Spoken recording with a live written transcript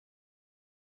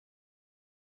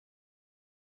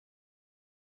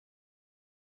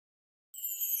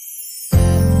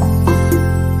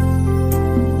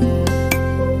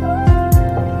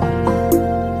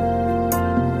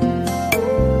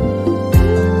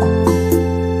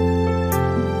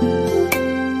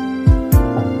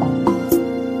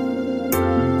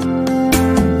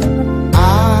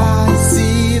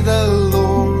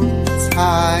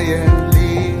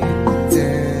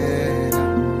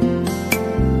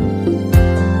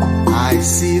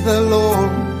see the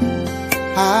Lord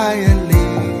high and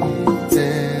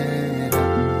lifted,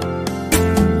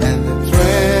 and the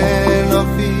train of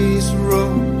his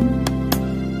robe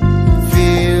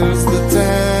fills the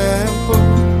temple.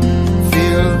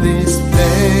 Fill this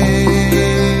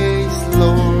place,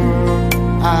 Lord,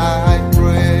 I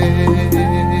pray.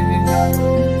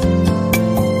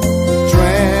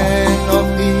 Train of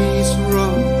his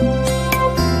robe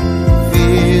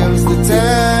fills the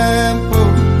temple.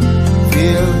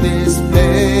 Fill this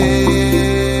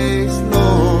place,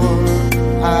 Lord,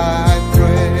 I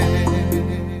pray.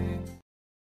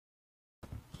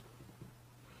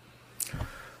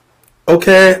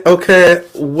 Okay.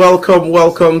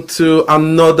 Welcome to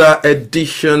another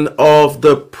edition of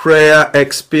the prayer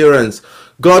experience.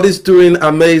 God is doing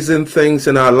amazing things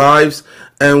in our lives,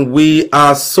 and we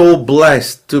are so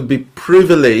blessed to be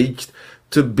privileged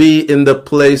to be in the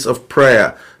place of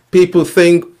prayer. People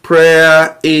think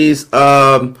prayer is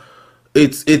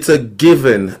it's a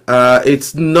given.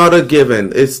 It's not a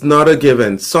given. It's not a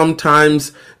given.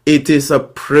 Sometimes it is a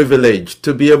privilege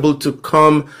to be able to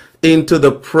come into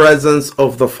the presence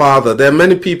of the Father. There are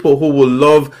many people who will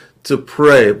love to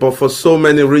pray, but for so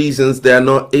many reasons they are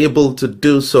not able to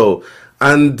do so.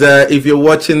 And if you're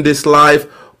watching this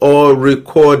live or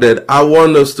recorded, I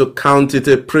want us to count it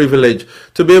a privilege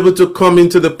to be able to come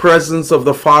into the presence of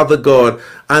the Father God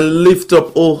and lift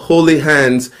up all holy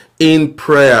hands in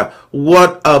prayer.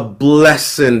 What a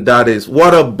blessing that is.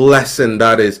 What a blessing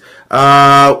that is.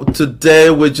 Today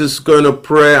we're just going to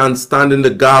pray and stand in the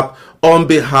gap on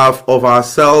behalf of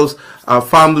ourselves, our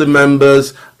family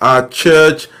members, our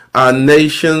church, our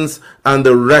nations, and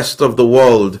the rest of the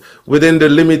world. Within the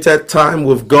limited time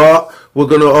we've got, we're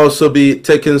going to also be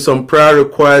taking some prayer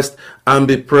requests and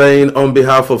be praying on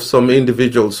behalf of some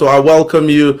individuals. So I welcome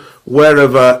you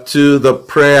wherever to the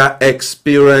prayer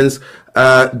experience,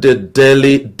 the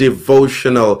daily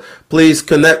devotional. Please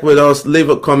connect with us, leave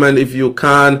a comment if you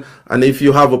can, and if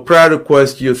you have a prayer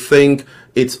request you think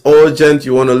it's urgent,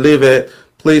 you want to leave it,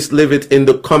 please leave it in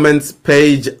the comments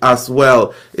page as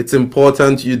well. It's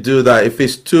important you do that. If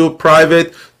it's too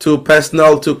private, too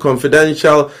personal, too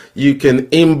confidential, you can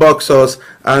inbox us,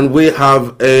 and we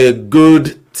have a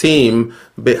good team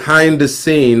behind the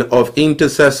scene of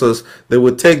intercessors. They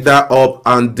will take that up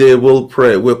and they will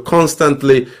pray. We're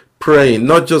constantly praying,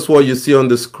 not just what you see on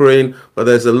the screen, but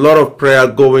there's a lot of prayer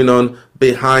going on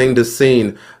behind the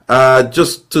scene.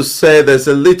 Just to say there's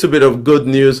a little bit of good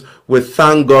news. We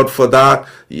thank God for that.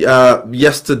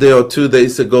 Yesterday or 2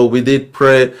 days ago, we did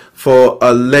pray for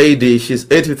a lady. She's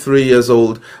 83 years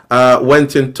old,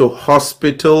 went into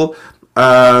hospital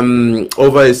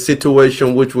over a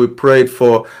situation which we prayed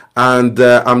for, and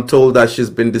I'm told that she's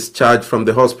been discharged from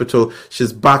the hospital.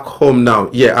 She's back home now.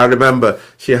 Yeah, I remember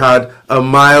she had a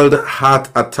mild heart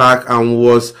attack and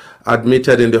was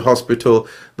admitted in the hospital.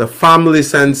 The family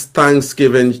sends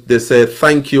thanksgiving. They say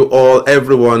thank you all,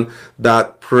 everyone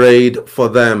that prayed for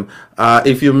them.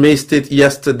 If you missed it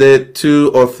yesterday,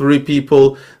 2 or 3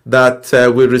 people that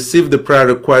we received the prayer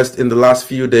request in the last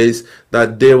few days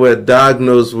that they were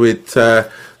diagnosed with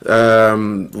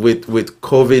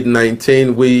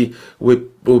COVID-19. We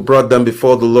brought them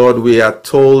before the Lord. We are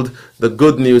told the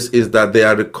good news is that they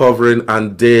are recovering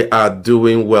and they are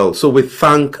doing well. So we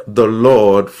thank the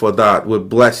Lord for that. We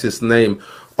bless his name.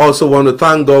 Also want to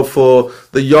thank God for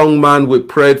the young man we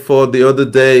prayed for the other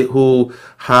day who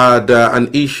had an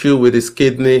issue with his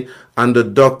kidney, and the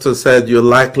doctor said you're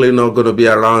likely not going to be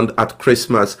around at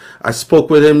Christmas. I spoke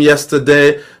with him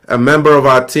yesterday. A member of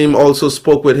our team also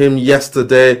spoke with him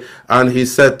yesterday, and he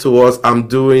said to us, I'm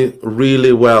doing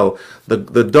really well.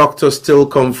 The doctor still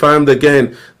confirmed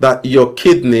again that your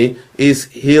kidney is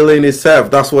healing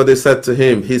itself. That's what they said to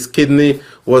him. His kidney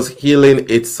was healing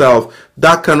itself.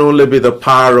 That can only be the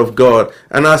power of God.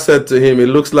 And I said to him, it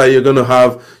looks like you're going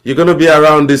to be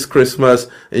around this Christmas,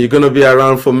 and you're going to be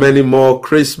around for many more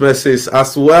Christmases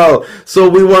as well. So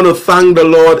we want to thank the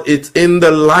Lord. It's in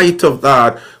the light of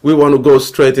that we want to go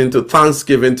straight into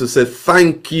thanksgiving to say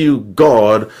thank you,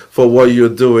 God, for what you're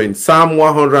doing. Psalm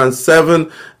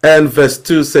 107 and verse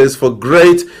 2 says, for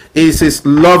great is his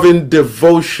loving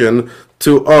devotion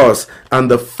to us, and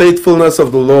the faithfulness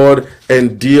of the Lord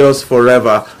endures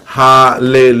forever.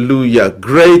 Hallelujah.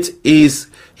 Great is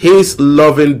his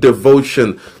loving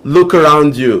devotion. Look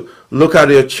around you. Look at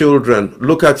your children.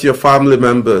 Look at your family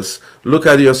members. Look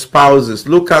at your spouses.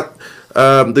 Look at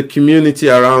the community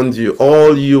around you.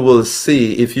 All you will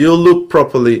see, if you look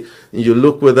properly, you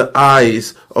look with the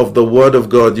eyes of the Word of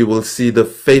God, you will see the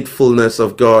faithfulness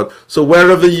of God. So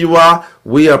wherever you are,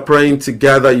 we are praying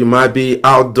together. You might be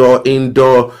outdoor,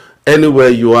 indoor, Anywhere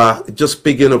you are, just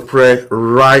begin to pray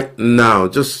right now.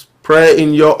 Just pray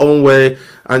in your own way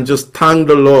and just thank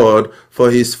the Lord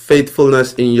for his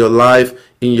faithfulness in your life,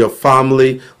 in your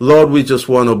family. Lord, we just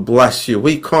want to bless you.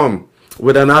 We come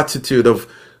with an attitude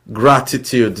of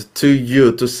gratitude to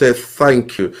you to say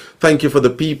thank you. Thank you for the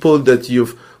people that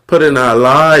you've put in our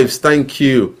lives. Thank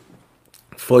you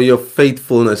for your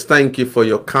faithfulness. Thank you for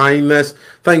your kindness.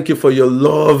 Thank you for your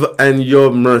love and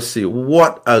your mercy.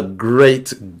 What a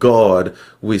great God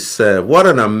we serve. What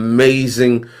an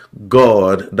amazing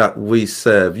God that we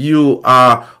serve. You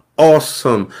are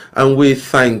awesome, and we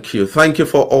thank you. Thank you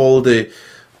for all the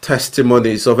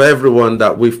testimonies of everyone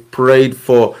that we've prayed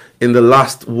for in the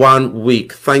last 1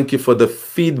 week. Thank you for the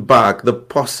feedback, the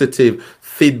positive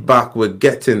feedback we're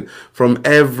getting from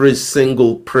every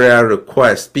single prayer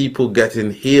request. People getting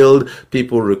healed,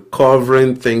 people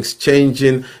recovering, things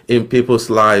changing in people's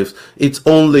lives. It's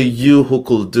only you who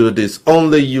could do this,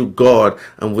 only you, God,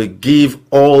 and we give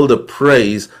all the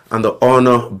praise and the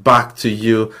honor back to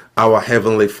you, our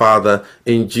Heavenly Father,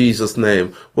 in Jesus'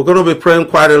 name. We're going to be praying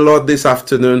quite a lot this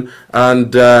afternoon,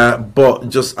 and but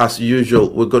just as usual,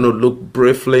 we're going to look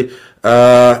briefly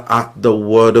at the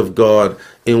Word of God.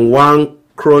 In 1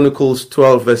 Chronicles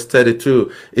 12 verse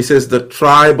 32, it says the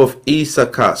tribe of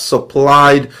Issachar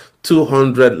supplied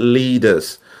 200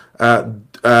 leaders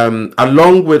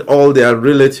along with all their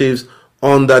relatives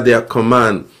under their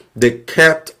command. They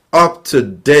kept up to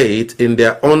date in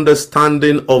their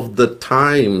understanding of the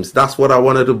times. That's what I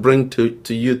wanted to bring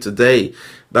to you today,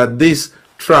 that this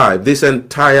tribe, this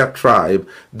entire tribe,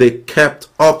 they kept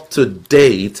up to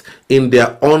date in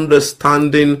their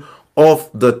understanding of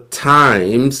the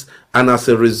times, and as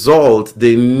a result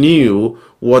they knew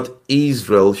what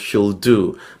Israel should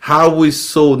do. How we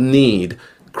so need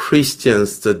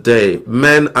Christians today,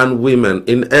 men and women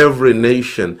in every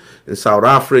nation, in South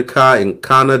Africa, in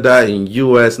Canada, in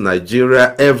US,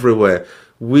 Nigeria, everywhere.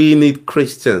 We need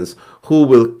Christians who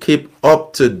will keep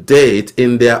up to date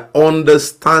in their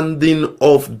understanding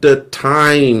of the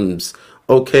times.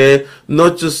 Okay,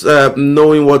 not just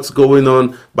knowing what's going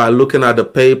on by looking at the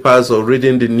papers or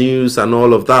reading the news and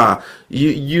all of that.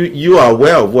 You are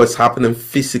aware of what's happening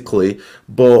physically,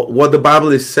 but what the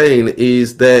Bible is saying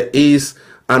is there is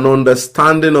an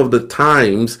understanding of the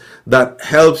times that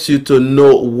helps you to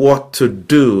know what to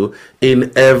do in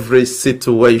every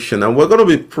situation. And we're going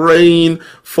to be praying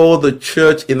for the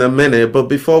church in a minute, but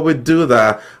before we do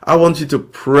that, I want you to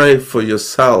pray for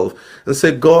yourself and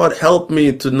say, God, help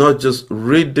me to not just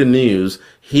read the news,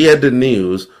 hear the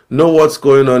news, know what's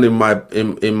going on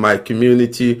in my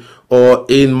community or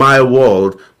in my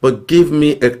world, but give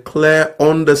me a clear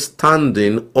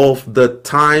understanding of the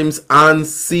times and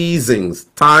seasons.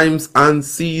 Times and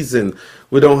season.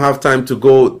 We don't have time to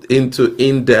go into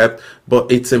in-depth,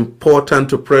 but it's important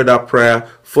to pray that prayer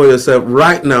for yourself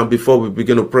right now before we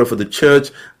begin to pray for the church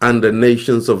and the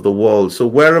nations of the world. So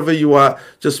wherever you are,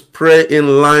 just pray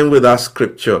in line with our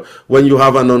scripture. When you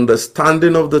have an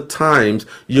understanding of the times,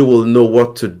 you will know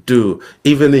what to do,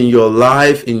 even in your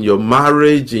life, in your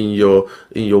marriage, in your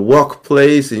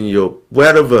workplace, in your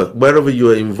wherever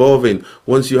you are involved in.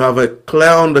 Once you have a clear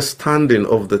understanding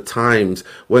of the times,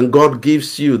 when God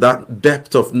gives you that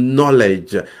depth of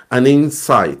knowledge and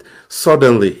insight,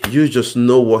 suddenly you just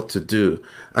know what to do,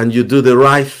 and you do the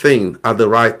right thing at the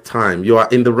right time. You are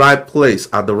in the right place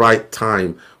at the right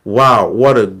time. Wow,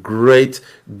 what a great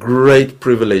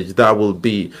privilege that will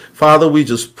be. Father, we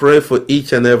just pray for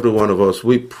each and every one of us.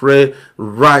 We pray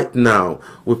right now.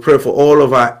 We pray for all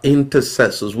of our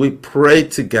intercessors. We pray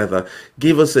together.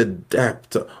 Give us a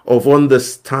depth of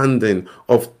understanding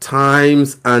of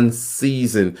times and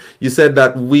season. You said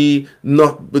that we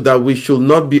should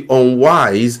not be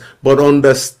unwise, but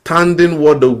understanding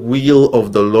what the will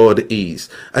of the Lord is.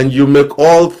 And you make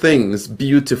all things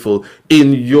beautiful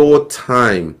in your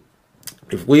time.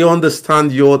 If we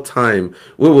understand your time,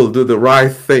 we will do the right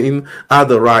thing at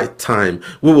the right time.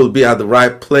 We will be at the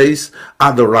right place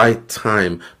at the right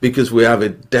time, because we have a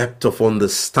depth of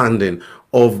understanding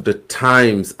of the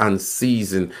times and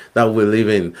season that we live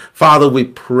in. Father, we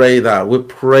pray that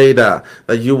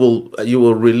you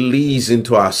will release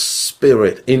into our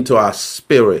spirit.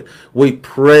 We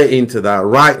pray into that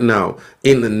right now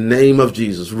in the name of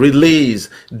Jesus. Release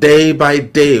day by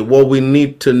day what we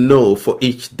need to know for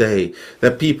each day.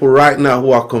 The people right now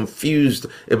who are confused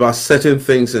about certain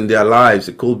things in their lives,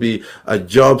 it could be a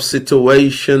job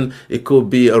situation, it could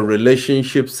be a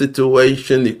relationship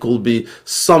situation, it could be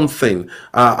something.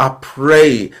 I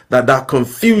pray that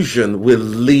confusion will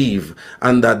leave,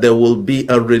 and that there will be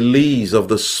a release of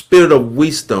the spirit of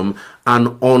wisdom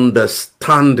and understanding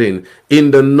standing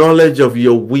in the knowledge of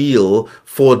your will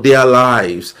for their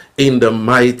lives, in the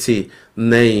mighty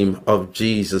name of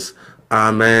Jesus.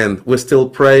 Amen. We're still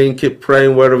praying. Keep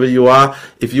praying wherever you are.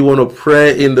 If you want to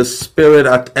pray in the Spirit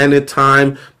at any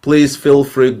time, please feel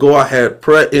free. Go ahead.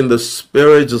 Pray in the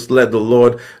Spirit. Just let the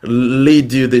Lord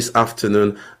lead you this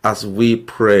afternoon as we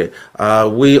pray.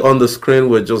 We on the screen,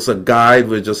 we're just a guide.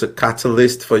 We're just a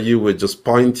catalyst for you. We're just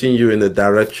pointing you in a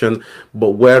direction.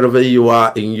 But wherever you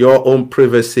are, in your own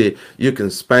privacy, you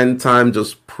can spend time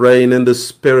just praying in the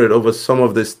Spirit over some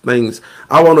of these things.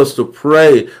 I want us to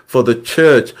pray for the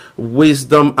church,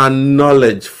 wisdom and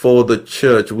knowledge for the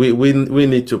church. We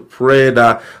need to pray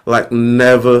that like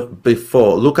never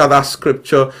before. Look at that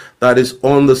scripture that is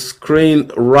on the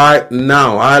screen right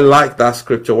now. I like that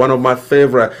scripture. One of my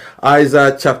favorite,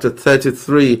 Isaiah chapter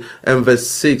 33 and verse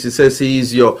 6. It says, He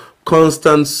is your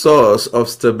constant source of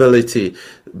stability.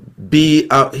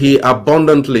 He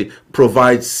abundantly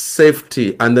provides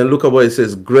safety. And then look at what it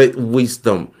says, great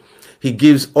wisdom. He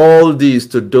gives all these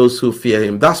to those who fear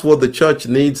him. That's what the church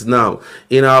needs now.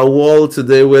 In our world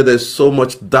today where there's so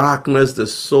much darkness,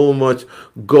 there's so much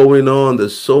going on,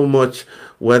 there's so much,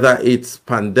 whether it's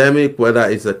pandemic, whether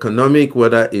it's economic,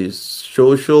 whether it's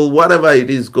social, whatever it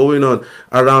is going on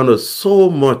around us, so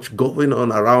much going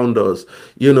on around us.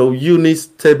 You know, you need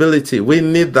stability. We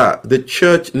need that. The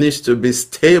church needs to be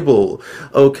stable.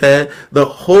 Okay. The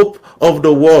hope of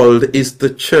the world is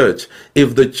the church.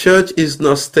 If the church is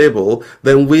not stable,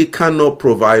 then we cannot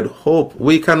provide hope.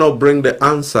 We cannot bring the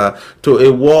answer to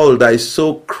a world that is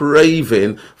so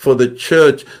craving for the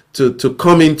church to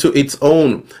come into its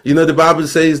own. You know, the Bible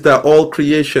says that all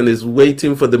creation is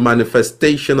waiting for the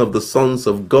manifestation of the sons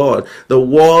of God. The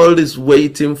world is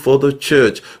waiting for the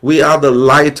church. We are the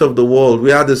light of the world.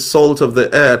 We are the salt of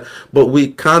the earth, but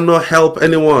we cannot help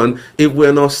anyone if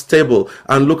we're not stable.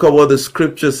 And look at what the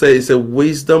scripture says.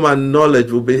 Wisdom and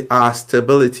knowledge will be our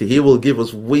stability. He will give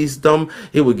us wisdom.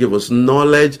 He will give us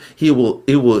knowledge. He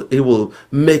will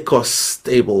make us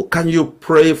stable. Can you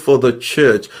pray for the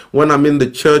church? When I'm in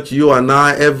the church, you and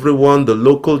I, everyone, the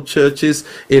local churches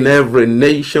in every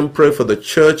nation, pray for the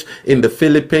church in the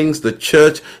Philippines, the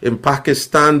church in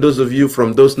Pakistan, those of you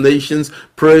from those nations,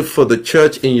 pray for the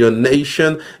church in your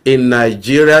nation, in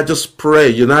Nigeria, just pray.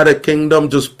 United Kingdom,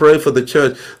 just pray for the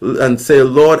church and say,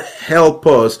 Lord, help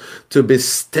us to be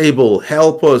stable.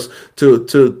 Help us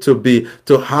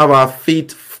to have our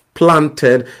feet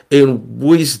planted in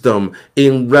wisdom,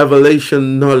 in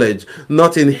revelation knowledge,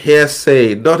 not in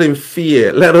hearsay, not in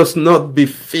fear. Let us not be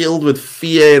filled with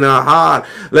fear in our heart.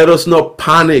 Let us not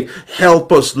panic.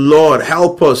 Help us, Lord.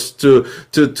 Help us to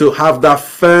have that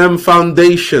firm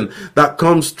foundation that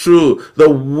comes through the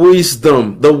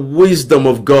wisdom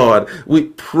of God. We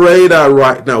pray that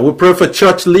right now. We pray for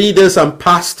church leaders and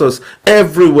pastors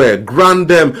everywhere. Grant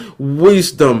them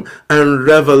wisdom and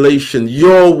revelation.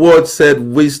 Your word said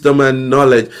wisdom and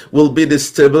knowledge will be the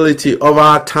stability of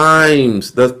our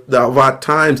times. The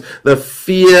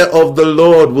fear of the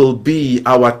Lord will be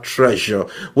our treasure.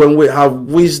 When we have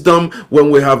wisdom, when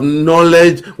we have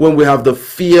knowledge, when we have the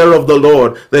fear of the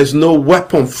Lord, there's no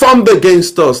weapon formed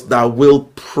against us that will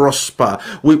prosper.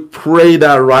 We pray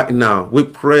that right now. We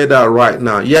pray that right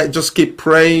now. Yeah, just keep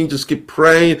praying. Just keep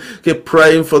praying. Keep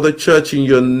praying for the church in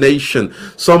your nation.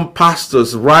 Some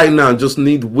pastors right now just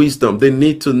need wisdom. They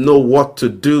need to know what to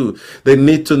do. They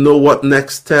need to know what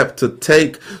next step to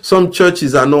take. Some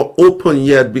churches are not open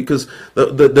yet because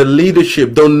the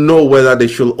leadership don't know whether they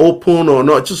should open or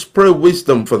not. Just pray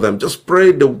wisdom for them. Just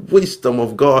pray the wisdom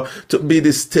of God to be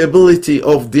the stability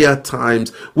of their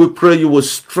times. We pray you will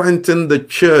strengthen the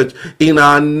church in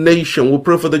our nation. We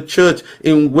pray for the church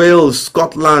in Wales,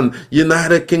 Scotland,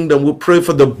 United Kingdom. We pray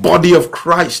for the body of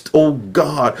Christ. Oh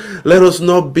God, let us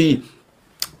not be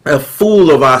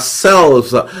full of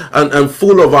ourselves and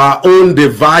full of our own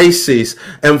devices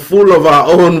and full of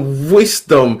our own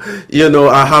wisdom. You know,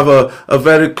 I have a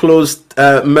very close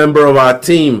member of our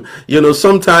team. You know,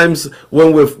 sometimes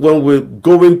when we're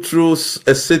going through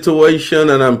a situation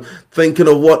and I'm thinking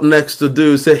of what next to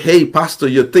do, say, hey, pastor,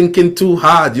 you're thinking too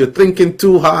hard. You're thinking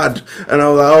too hard. And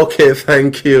I'm like, okay,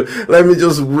 thank you. Let me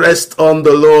just rest on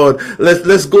the Lord.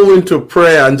 Let's go into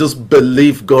prayer and just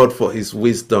believe God for his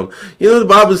wisdom. You know, the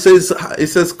Bible says, it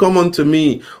says, come unto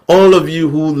me, all of you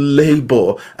who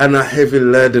labor and are heavy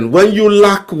laden. When you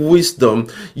lack wisdom,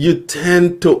 you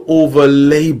tend to over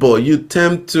labor. You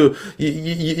tend to,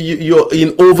 you're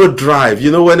in overdrive.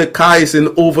 You know, when a car is in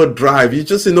overdrive, you're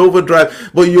just in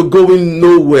overdrive, but you're going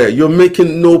nowhere. You're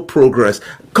making no progress.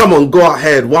 Come on, go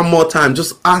ahead one more time.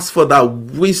 Just ask for that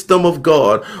wisdom of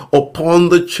God upon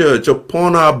the church,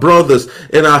 upon our brothers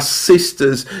and our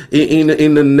sisters in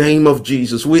the name of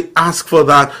Jesus. We ask for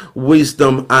that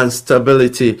wisdom and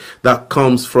stability that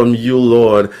comes from you,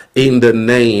 Lord, in the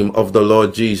name of the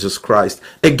Lord Jesus Christ.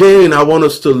 Again, I want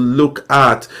us to look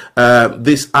at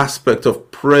this aspect of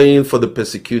praying for the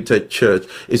persecuted church.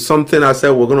 It's something I said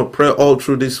we're going to pray all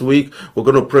through this week. We're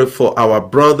going to pray for our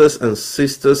brothers and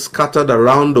sisters scattered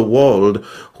around the world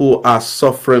who are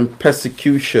suffering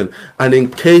persecution. And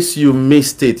in case you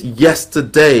missed it,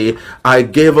 yesterday I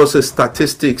gave us a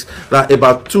statistics that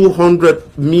about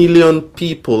 200 million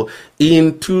people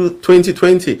in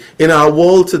 2020 in our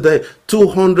world today,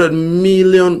 200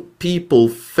 million people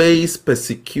face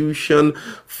persecution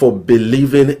for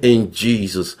believing in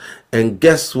Jesus. And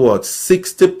guess what?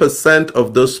 60%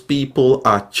 of those people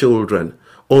are children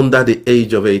under the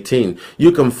age of 18.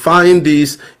 You can find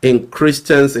these in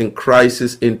Christians in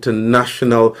Crisis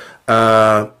International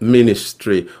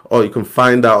ministry, or you can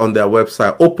find that on their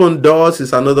website. Open Doors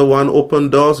is another one. Open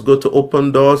Doors, go to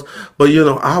Open Doors. But you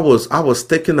know, I was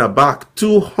taken aback.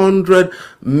 200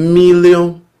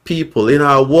 million people in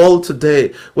our world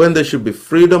today, when there should be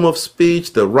freedom of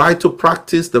speech, the right to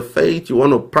practice the faith you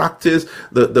want to practice,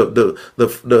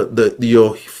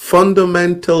 your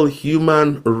fundamental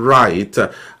human right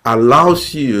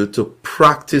allows you to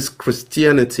practice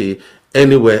Christianity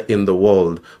anywhere in the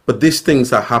world. But these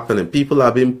things are happening. People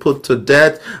are being put to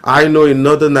death. I know in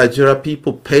northern Nigeria,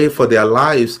 people pay for their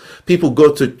lives. People go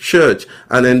to church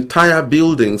and entire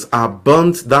buildings are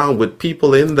burnt down with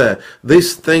people in there.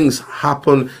 These things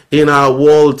happen in our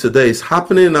world today. It's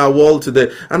happening in our world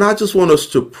today. And I just want us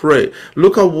to pray.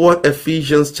 Look at what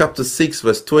Ephesians chapter 6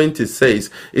 verse 20 says.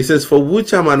 It says, "For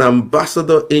which I'm an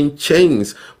ambassador in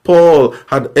chains." Paul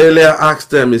had earlier asked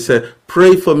them, he said,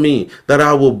 "Pray for me that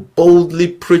I will boldly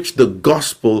preach the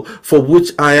gospel, for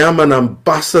which I am an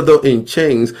ambassador in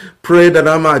chains. Pray that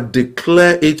I might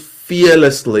declare it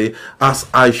fearlessly as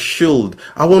I should."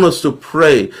 I want us to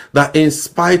pray that in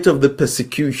spite of the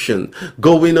persecution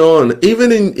going on,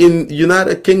 even in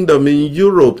United Kingdom, in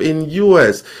Europe, in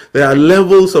US, there are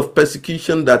levels of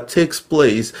persecution that takes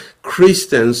place.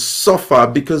 Christians suffer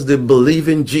because they believe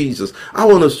in Jesus. I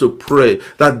want us to pray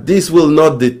that this will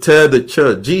not deter the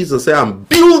church. Jesus said, "I'm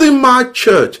building my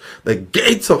church. The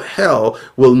gates of hell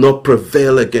will not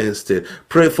prevail against it."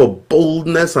 Pray for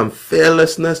boldness and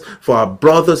fearlessness for our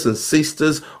brothers and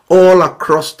sisters all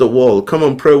across the world. Come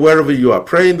on, pray wherever you are.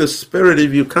 Pray in the Spirit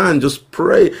if you can. Just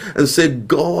pray and say,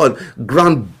 "God,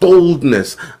 grant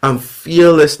boldness and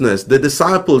fearlessness." The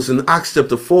disciples in Acts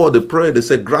chapter 4, they prayed. They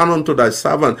said, "Grant unto thy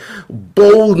servant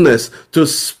boldness to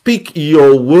speak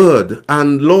your word.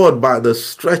 And Lord, by the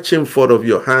stretching forth of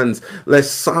your hands, let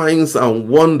signs and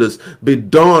wonders be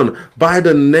done by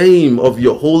the name of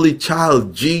your holy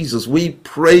child, Jesus." We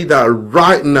pray that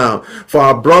right now for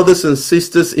our brothers and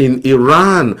sisters in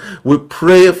Iran. We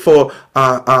pray for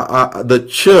the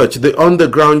church, the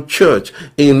underground church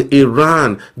in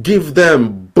Iran. Give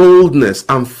them boldness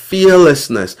and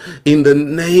fearlessness in the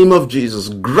name of Jesus.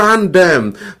 Grant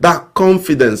them that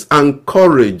confidence and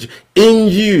courage in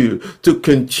you to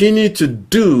continue to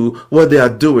do what they are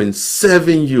doing,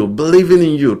 serving you, believing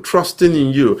in you, trusting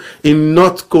in you. In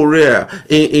North Korea,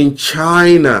 in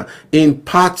China, in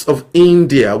parts of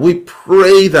India, we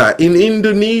pray that. In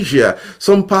Indonesia,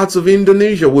 some parts of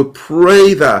Indonesia, we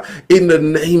pray that in the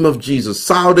name of Jesus.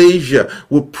 South Asia,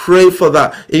 we pray for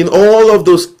that. In all of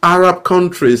those Arab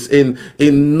countries, in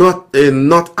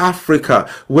North Africa,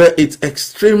 where it's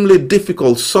extremely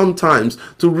difficult sometimes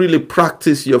to really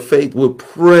practice your faith, we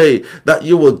pray that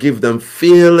you will give them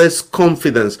fearless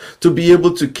confidence to be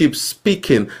able to keep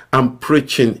speaking and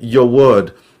preaching your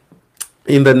word.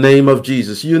 In the name of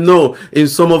Jesus. You know, in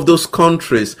some of those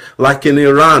countries, like in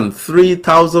Iran,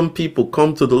 3,000 people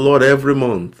come to the Lord every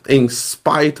month in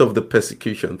spite of the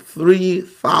persecution.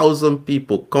 3,000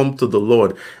 people come to the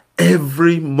Lord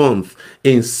every month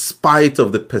in spite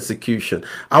of the persecution.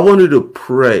 I want you to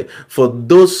pray for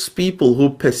those people who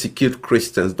persecute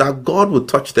Christians, that God will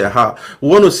touch their heart. We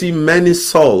want to see many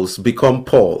souls become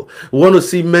Paul. We want to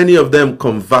see many of them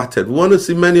converted. We want to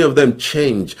see many of them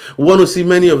change. We want to see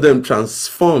many of them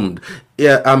transformed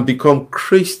and become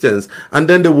Christians, and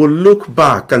then they will look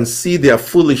back and see their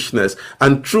foolishness,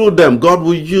 and through them God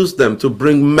will use them to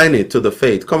bring many to the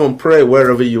faith. Come on, pray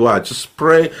wherever you are. Just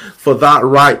pray for that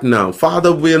right now.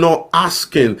 Father, we're not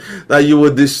asking that you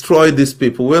will destroy these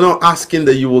people. We're not asking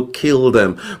that you will kill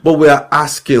them, but we are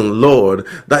asking, Lord,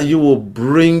 that you will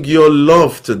bring your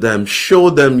love to them, show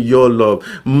them your love,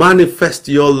 manifest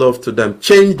your love to them,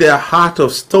 change their heart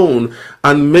of stone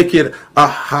and make it a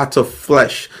heart of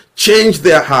flesh. Change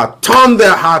their heart, turn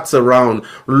their hearts around.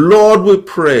 Lord, we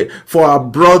pray for our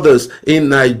brothers in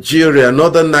Nigeria,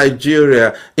 northern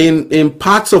Nigeria, in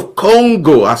parts of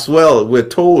Congo as well, we're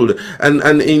told,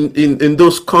 and in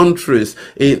those countries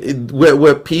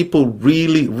where people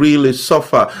really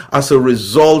suffer as a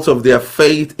result of their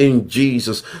faith in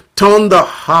Jesus. Turn the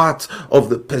hearts of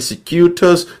the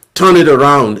persecutors, turn it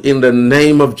around in the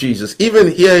name of Jesus. Even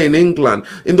here in England,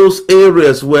 in those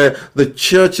areas where the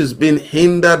church is being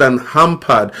hindered and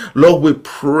hampered, Lord, we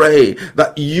pray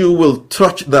that you will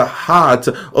touch the heart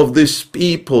of these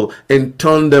people and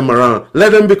turn them around.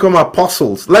 Let them become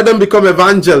apostles. Let them become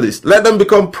evangelists. Let them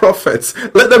become prophets.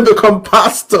 Let them become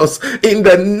pastors in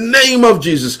the name of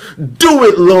Jesus. Do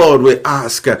it, Lord, we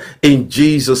ask. In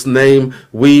Jesus' name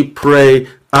we pray.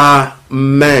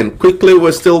 Amen. Quickly,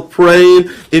 we're still praying.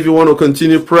 If you want to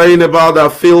continue praying about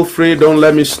that, feel free. Don't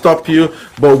let me stop you.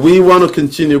 But we want to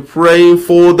continue praying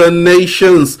for the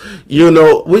nations. You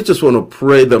know, we just want to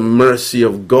pray the mercy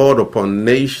of God upon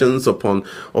nations, upon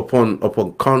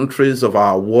countries of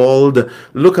our world.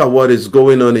 Look at what is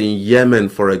going on in Yemen,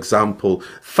 for example.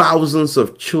 Thousands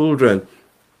of children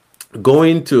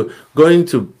going to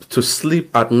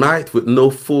sleep at night with no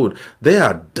food. They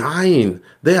are dying.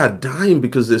 They are dying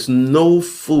because there's no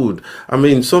food. I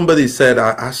mean, somebody said,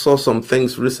 I saw some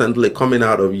things recently coming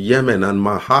out of Yemen and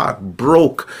my heart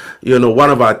broke. You know, one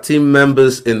of our team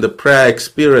members in the prayer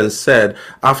experience said,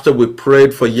 after we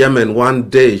prayed for Yemen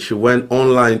one day, she went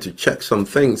online to check some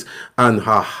things and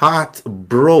her heart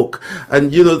broke.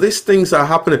 And you know, these things are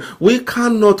happening. We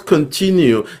cannot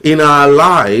continue in our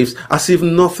lives as if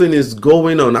nothing is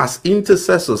going on, as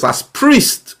intercessors, as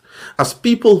priests, as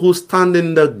people who stand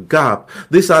in the gap.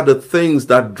 These are the things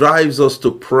that drives us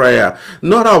to prayer.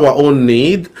 Not our own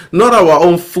need, not our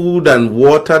own food and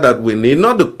water that we need,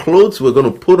 not the clothes we're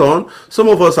going to put on. Some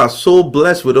of us are so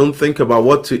blessed we don't think about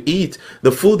what to eat.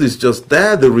 The food is just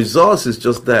there, the resource is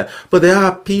just there. But there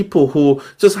are people who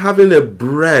just having a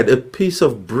piece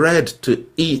of bread to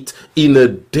eat in a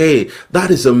day, that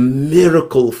is a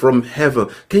miracle from heaven.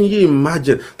 Can you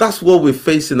imagine? That's what we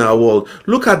face in our world.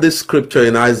 Look at this scripture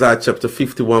in Isaiah chapter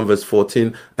 51 verse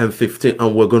 14 and 15,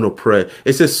 and we're going to pray.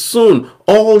 It says, soon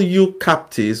all you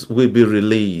captives will be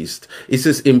released. It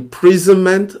says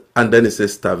imprisonment, and then it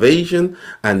says starvation,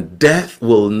 and death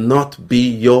will not be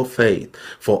your fate.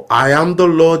 For I am the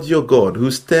Lord your God,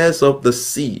 who stirs up the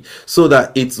sea so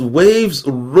that its waves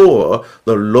roar.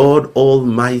 The Lord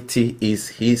Almighty is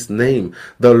his name.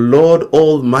 The Lord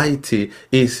Almighty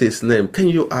is his name. Can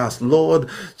you ask, Lord,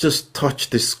 just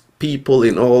touch this people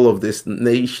in all of these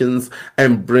nations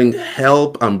and bring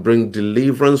help and bring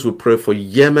deliverance. We pray for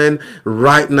Yemen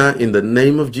right now in the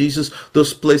name of Jesus.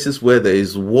 Those places where there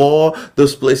is war,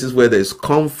 those places where there is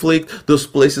conflict, those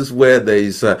places where there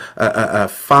is a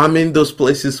famine, those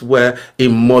places where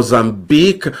in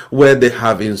Mozambique where they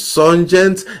have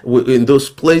insurgents, in those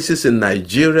places in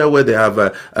Nigeria where they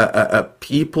have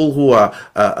people who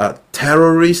are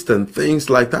terrorists and things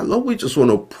like that. Lord, we just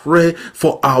want to pray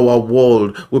for our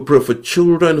world. We pray for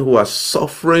children who are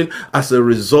suffering as a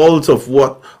result of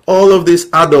what all of these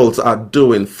adults are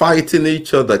doing, fighting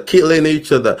each other, killing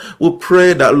each other. We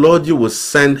pray that, Lord, you will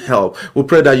send help. We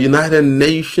pray that United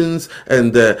Nations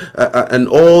and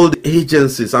all the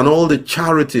agencies and all the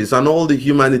charities and all the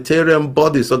humanitarian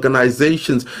bodies,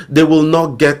 organizations, they will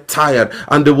not get tired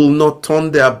and they will not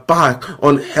turn their back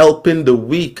on helping the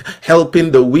weak,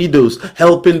 helping the widows,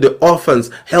 helping the orphans,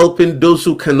 helping those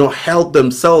who cannot help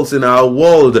themselves in our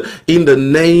world. In the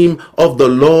name of the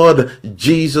Lord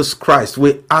Jesus Christ,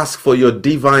 we ask for your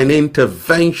divine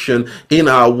intervention in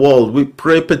our world. We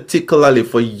pray particularly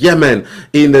for Yemen.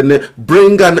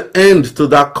 Bring an end to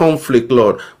that conflict,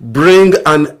 Lord. Bring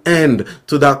an end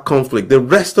to that conflict. The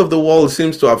rest of the world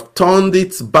seems to have turned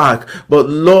its back, but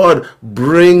Lord,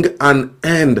 bring an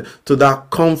end to that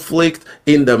conflict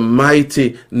in the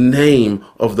mighty name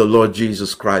of the Lord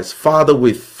Jesus Christ. Father,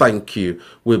 we thank you.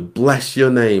 We bless your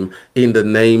name in the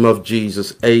name of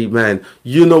Jesus. Amen.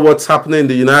 You know what's happening in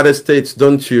the United States,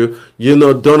 don't you? You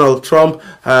know, Donald Trump,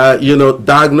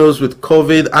 diagnosed with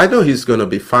COVID. I know he's going to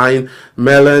be fine.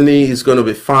 Melanie is going to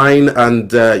be fine.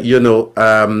 And,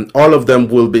 all of them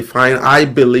will be fine. I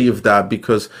believe that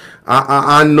because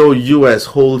I know U.S.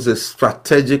 holds a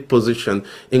strategic position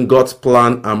in God's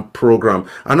plan and program.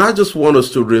 And I just want us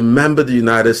to remember the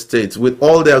United States with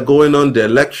all that going on, the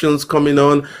elections coming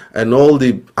on, and all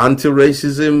the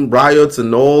anti-racism riots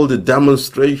and all the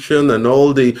demonstration and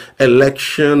all the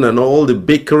election and all the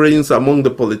bickerings among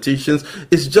the politicians.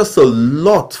 It's just a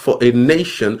lot for a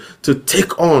nation to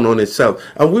take on itself.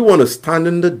 And we want to stand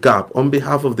in the gap on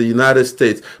behalf of the United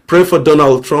States. Pray for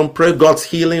Donald Trump. Pray God's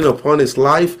healing upon his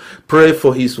life. Pray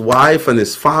for his wife and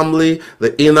his family,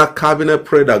 the inner cabinet.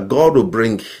 Pray that God will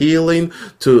bring healing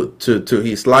to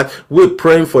his life. We're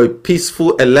praying for a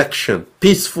peaceful election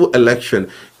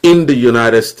in the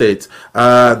United States.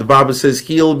 The Bible says,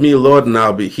 heal me, Lord, and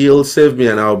I'll be healed. Save me,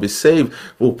 and I'll be saved.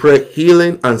 We'll pray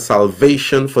healing and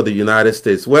salvation for the United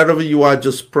States. Wherever you are,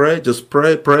 just pray,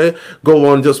 pray. Go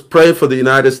on, just pray for the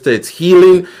United States.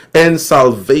 Healing and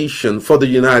salvation for the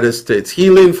United States.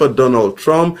 Healing for Donald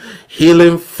Trump.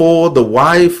 Healing for the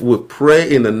wife. We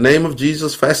pray in the name of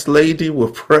Jesus. First Lady,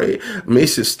 we pray.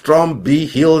 Mrs. Trump, be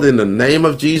healed in the name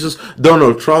of Jesus.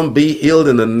 Donald Trump, be healed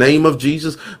in the name of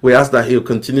Jesus. We ask that he'll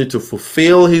continue to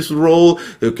fulfill his role.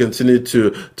 He'll continue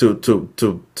to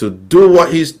do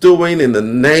what he's doing in the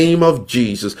name of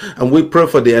Jesus. And we pray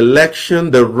for the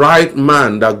election. The right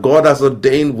man that God has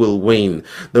ordained will win.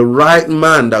 The right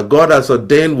man that God has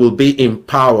ordained will be in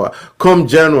power come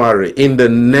January, in the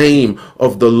name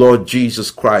of the Lord Jesus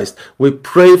Christ. We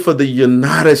pray for the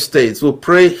United States. We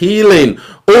pray healing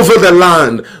over the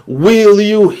land. Will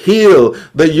you heal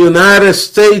the United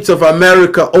States of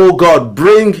America? Oh God,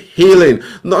 bring healing,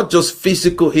 not just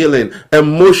physical healing,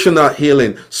 emotional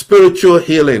healing, spiritual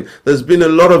healing. There's been a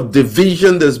lot of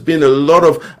division. There's been a lot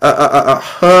of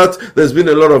hurt. There's been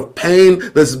a lot of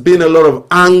pain. There's been a lot of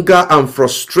anger and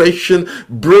frustration.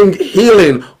 Bring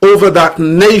healing over that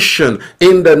nation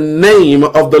in the name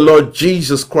of the Lord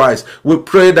Jesus Christ. We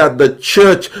pray that the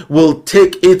church will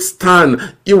take its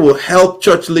stand. You will help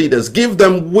church leaders, give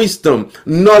them wisdom,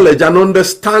 knowledge, and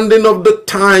understanding of the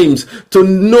times to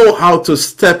know how to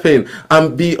step in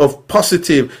and be of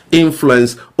positive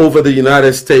influence over the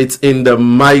United States in the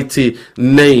mighty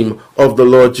name of the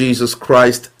Lord Jesus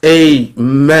Christ.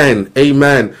 Amen.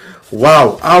 Amen.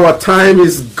 Wow, our time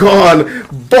is gone,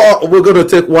 but we're going to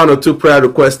take one or two prayer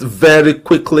requests very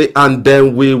quickly, and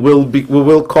then we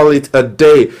will call it a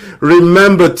day.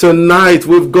 Remember, tonight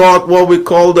we've got what we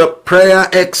call the Prayer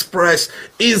Express.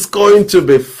 It's going to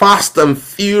be fast and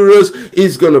furious.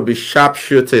 It's going to be sharp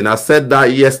shooting. I said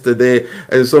that yesterday,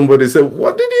 and somebody said,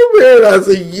 "What did you mean?" I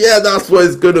said, "Yeah, that's what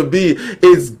it's going to be.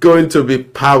 It's going to be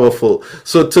powerful."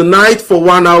 So tonight for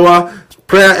 1 hour,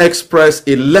 Prayer Express,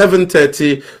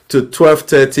 11:30 to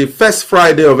 12:30. First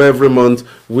Friday of every month,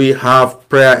 we have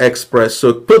Prayer Express.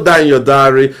 So put that in your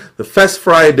diary. The first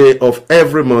Friday of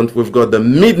every month, we've got the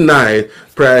midnight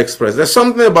Prayer Express. There's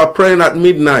something about praying at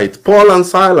midnight. Paul and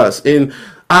Silas in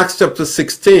Acts chapter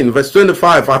 16, verse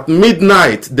 25, at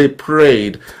midnight they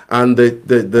prayed, and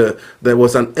there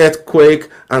was an earthquake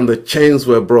and the chains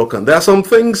were broken. There are some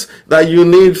things that you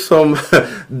need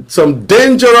some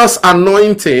dangerous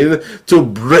anointing to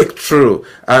break through,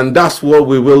 and that's what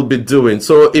we will be doing.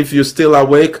 So if you're still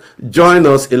awake, join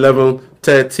us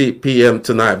 11:30 p.m.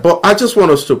 tonight. But I just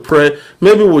want us to pray.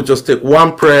 Maybe we'll just take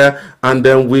one prayer and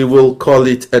then we will call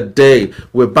it a day.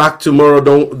 We're back tomorrow.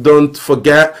 Don't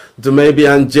forget, Dumebi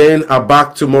and Jane are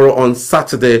back tomorrow on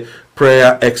Saturday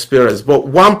prayer experience. But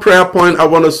one prayer point I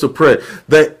want us to pray.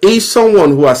 There is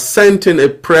someone who has sent in a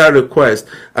prayer request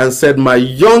and said, my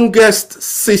youngest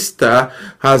sister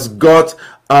has got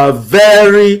a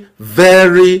very,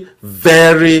 very,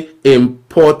 very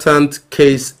important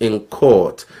case in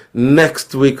court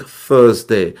next week,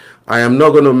 Thursday. I am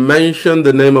not going to mention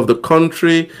the name of the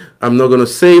country. I'm not going to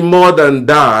say more than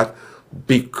that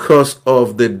because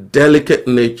of the delicate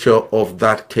nature of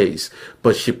that case.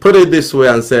 But she put it this way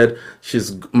and said,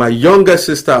 my younger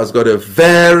sister has got a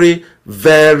very,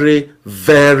 very,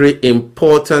 very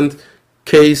important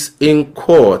case in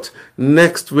court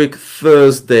next week,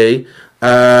 Thursday.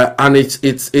 And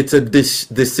it's a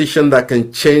decision that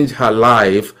can change her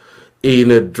life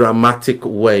in a dramatic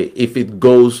way if it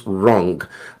goes wrong.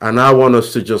 And I want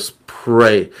us to just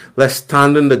pray. Let's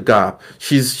stand in the gap.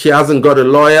 She hasn't got a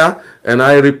lawyer, and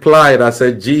I replied, I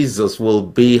said, Jesus will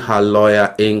be her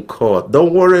lawyer in court.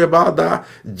 Don't worry about that.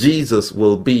 Jesus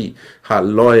will be her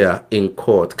lawyer in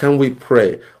court. Can we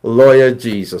pray? Lawyer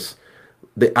Jesus,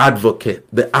 the advocate,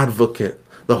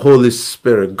 the Holy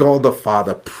Spirit, God the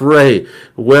Father, pray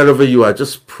wherever you are.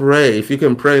 Just pray. If you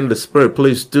can pray in the Spirit,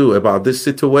 please do about this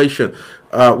situation.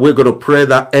 We're going to pray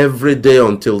that every day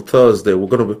until Thursday. We're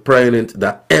going to be praying into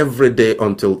that every day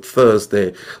until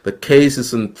Thursday. The case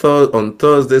is on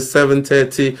Thursday,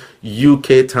 7:30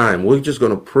 UK time. We're just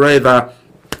going to pray that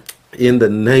in the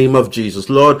name of Jesus.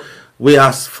 Lord, we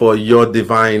ask for your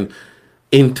divine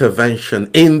intervention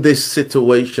in this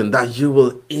situation, that you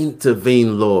will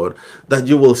intervene, Lord, that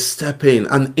you will step in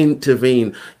and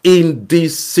intervene in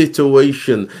this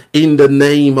situation in the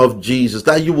name of Jesus,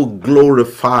 that you will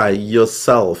glorify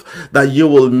yourself, that you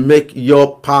will make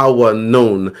your power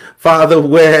known. Father,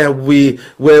 where we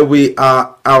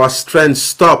are, our strength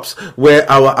stops, where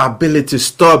our ability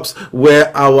stops,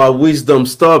 where our wisdom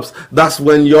stops, that's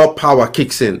when your power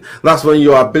kicks in. That's when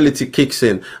your ability kicks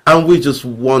in. And we just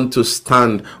want to stand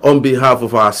on behalf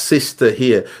of our sister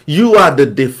here. You are the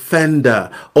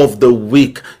defender of the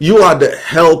weak. You are the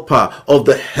helper of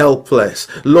the helpless.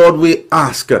 Lord, we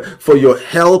ask for your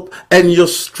help and your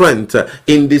strength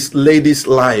in this lady's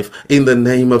life in the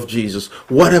name of Jesus.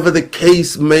 Whatever the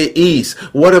case may is,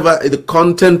 whatever the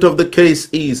content of the case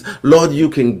is, Lord, you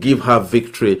can give her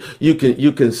victory. You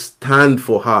can stand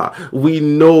for her. We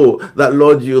know that,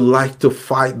 Lord, you like to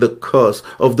fight the cause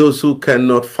of those who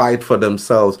cannot fight for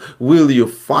themselves. Will you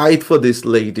fight for this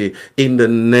lady in the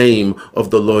name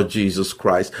of the Lord Jesus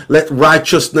Christ? Let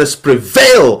righteousness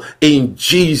prevail in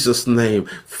Jesus' name.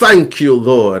 Thank you,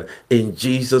 Lord. In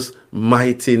Jesus'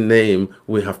 mighty name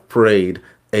we have prayed.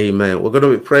 Amen. We're going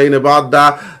to be praying about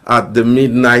that at the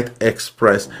Midnight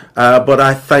Express. But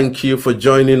I thank you for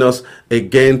joining us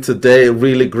again today.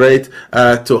 Really great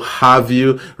to have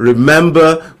you.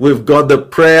 Remember, we've got the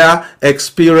Prayer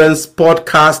Experience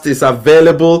podcast is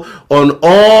available on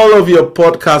all of your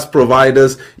podcast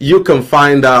providers. You can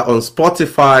find that on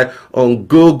Spotify, on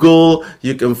Google.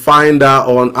 You can find that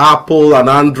on Apple and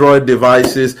Android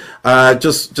devices.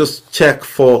 Just check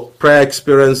for Prayer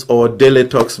Experience or Dele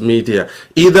Talks Media.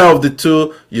 Either of the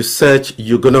two you search,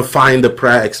 you're going to find the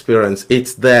Prayer Experience.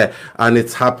 It's there and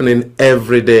it's happening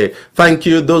every day. Thank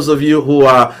you, those of you who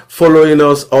are following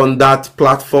us on that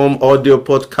platform, audio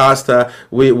podcast.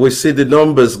 We see the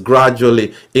numbers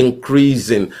gradually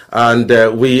increasing, and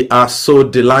we are so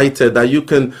delighted that you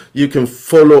can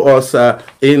follow us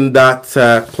in that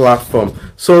platform.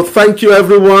 So thank you,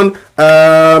 everyone.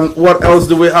 What else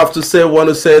do we have to say? I want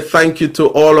to say thank you to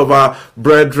all of our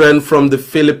brethren from the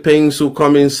Philippines who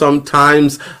come in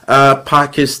sometimes,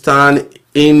 Pakistan,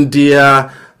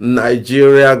 India,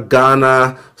 Nigeria,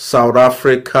 Ghana, South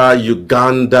Africa,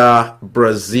 Uganda,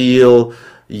 Brazil,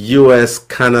 US,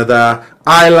 Canada,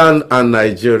 Ireland, and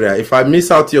Nigeria. If I miss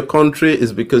out your country,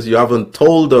 it's because you haven't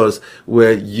told us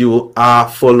where you are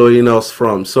following us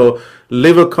from. So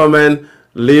leave a comment,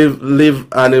 leave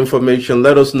an information,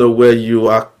 let us know where you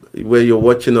are, where you're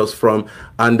watching us from,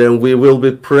 and then we will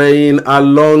be praying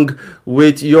along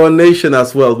with your nation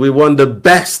as well. We want the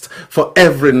best for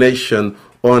every nation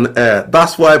on earth.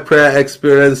 That's why Prayer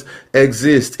Experience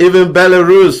exists. Even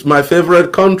Belarus, my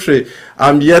favorite country,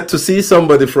 I'm yet to see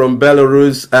somebody from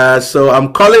Belarus, so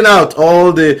I'm calling out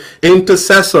all the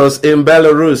intercessors in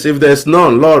Belarus. If there's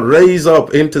none, Lord, raise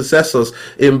up intercessors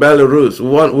in Belarus.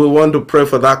 We want to pray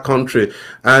for that country.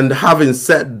 And having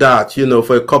said that,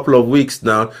 for a couple of weeks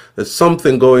now, there's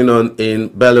something going on in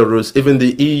Belarus. Even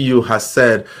the EU has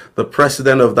said the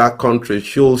president of that country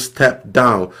should step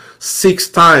down.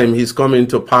 6th time he's come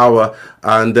into power,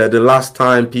 and the last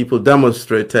time people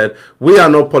demonstrated. We are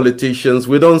not politicians.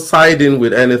 We don't side in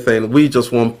with anything. We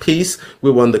just want peace.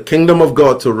 We want the kingdom of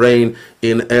God to reign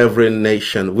in every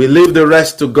nation. We leave the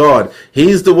rest to God.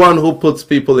 He's the one who puts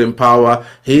people in power.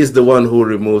 He's the one who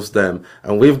removes them.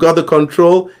 And we've got the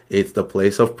control. It's the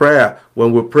place of prayer.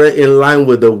 When we pray in line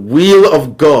with the will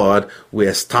of God, we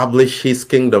establish his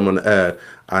kingdom on earth,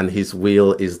 and his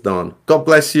will is done. God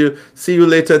bless you. See you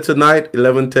later tonight,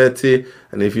 11:30.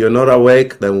 And if you're not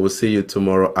awake, then we'll see you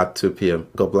tomorrow at 2 p.m.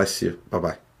 God bless you.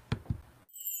 Bye-bye.